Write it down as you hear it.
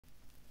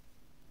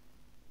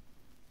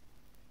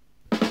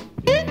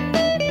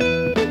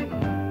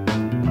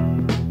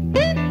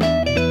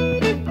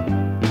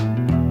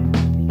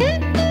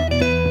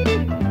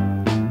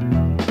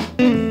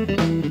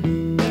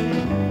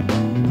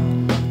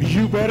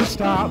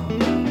better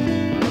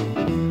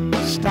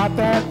stop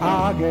that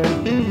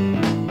arguing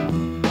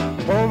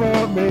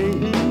over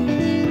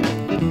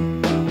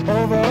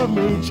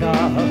me,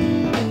 child.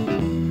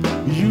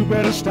 You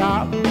better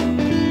stop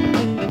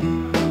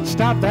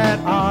that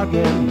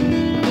arguing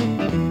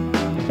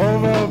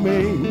over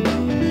me,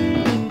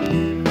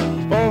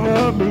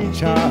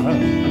 child.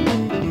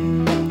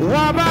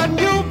 Woman,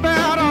 you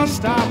better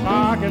stop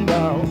arguing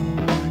now.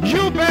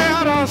 You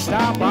better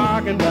stop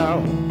arguing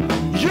now.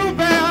 You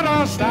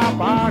better stop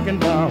arguing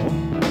now.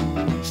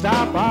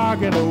 Stop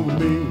arguing over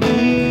me.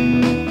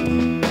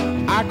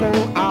 I go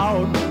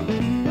out,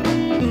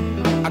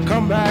 I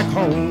come back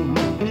home.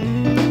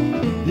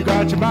 You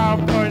got your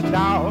mouth punched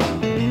out,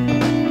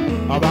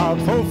 about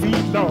 4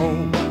 feet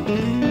long.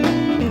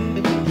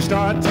 You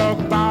start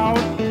talking about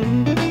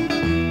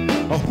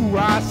who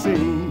I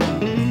seen.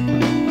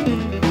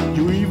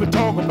 You even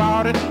talk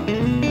about it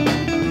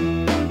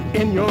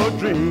in your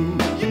dream.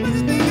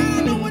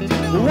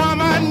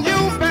 Woman,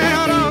 you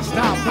better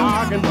stop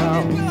arguing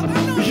now.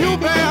 You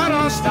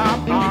better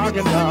stop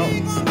arguing now.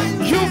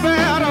 You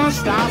better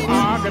stop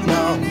arguing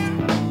now.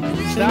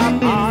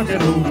 Stop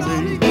arguing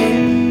over me.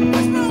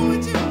 What's wrong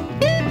with you? You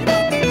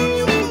don't think I'm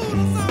your fool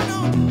or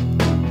something?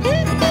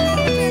 Don't come out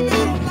and take me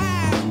out on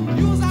live.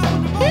 You was out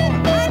on the board. I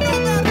know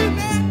better than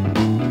that.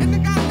 And they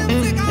got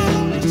lipstick all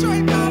on your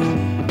shirt collar.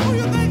 Who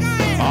you think I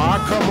am? I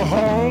come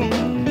home,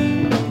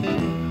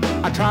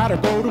 I try to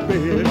go to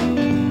bed.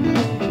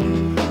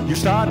 You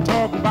start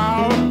talking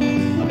about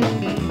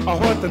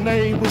what the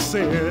neighbor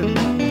said.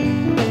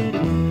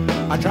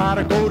 I try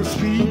to go to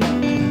sleep.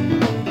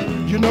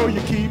 You know you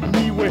keep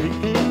me awake.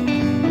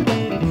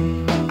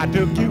 I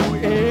took you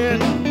in.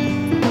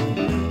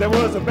 There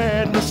was a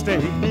bad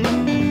mistake.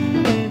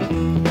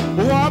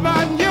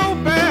 Woman, you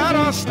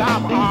better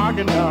stop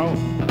arguing now.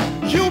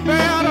 You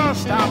better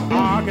stop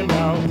arguing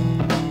now.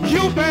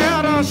 You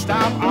better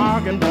stop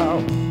arguing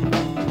now.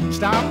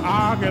 Stop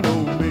arguing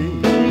over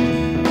me.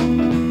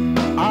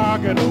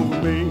 Arguing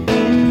over me.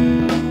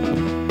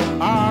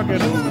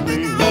 Arguing over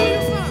me.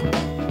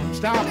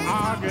 Stop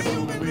arguing.